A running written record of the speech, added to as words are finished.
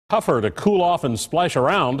Tougher to cool off and splash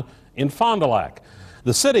around in Fond du Lac.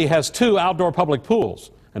 The city has 2 outdoor public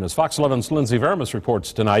pools, and as Fox 11's Lindsay Veramis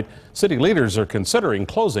reports tonight, city leaders are considering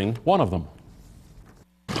closing one of them.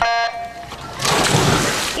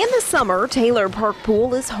 In the summer, Taylor Park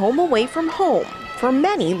Pool is home away from home for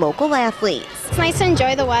many local athletes. It's nice to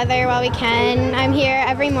enjoy the weather while we can. I'm here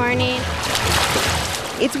every morning.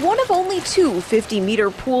 It's one of only 2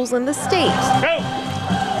 50-meter pools in the state.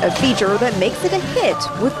 A feature that makes it a hit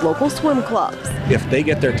with local swim clubs. If they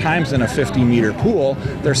get their times in a 50-meter pool,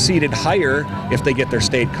 they're seated higher if they get their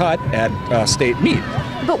state cut at state meet.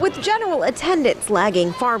 But with general attendance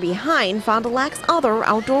lagging far behind Fond du Lac's other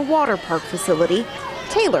outdoor water park facility,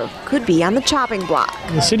 Taylor could be on the chopping block.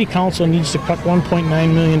 The city council needs to cut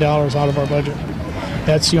 $1.9 million out of our budget.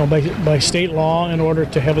 That's, by state law in order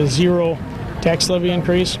to have a 0 tax levy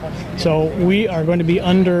increase. So we are going to be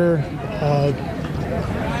under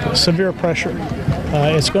severe pressure.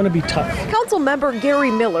 It's going to be tough. Council member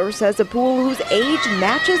Gary Miller says a pool whose age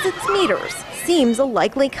matches its meters seems a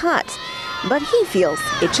likely cut, but he feels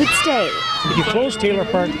it should stay. If you close Taylor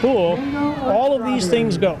Park Pool, all of these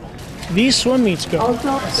things go. These swim meets go.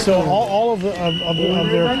 So all of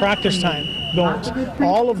their practice time goes.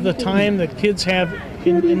 All of the time that kids have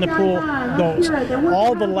in the pool goes.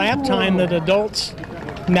 All the lap time that adults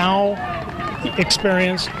now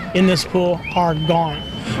experience in this pool are gone.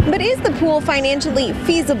 But is the pool financially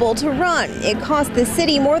feasible to run? It costs the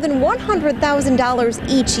city more than $100,000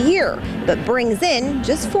 each year, but brings in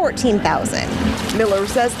just $14,000. Miller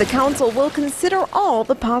says the council will consider all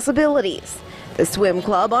the possibilities. The swim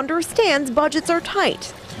club understands budgets are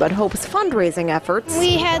tight, but hopes fundraising efforts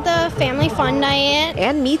We had the family fun night.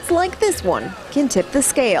 and meets like this one can tip the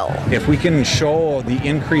scale. If we can show the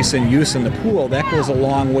increase in use in the pool, that goes a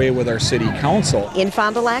long way with our city council. In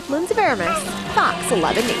Fond du Lac, Lindsay Veramis, Fox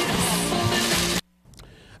 11 News.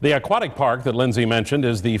 The aquatic park that Lindsay mentioned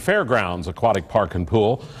is the Fairgrounds Aquatic Park and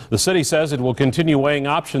Pool. The city says it will continue weighing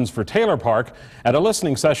options for Taylor Park at a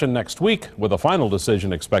listening session next week, with a final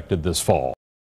decision expected this fall.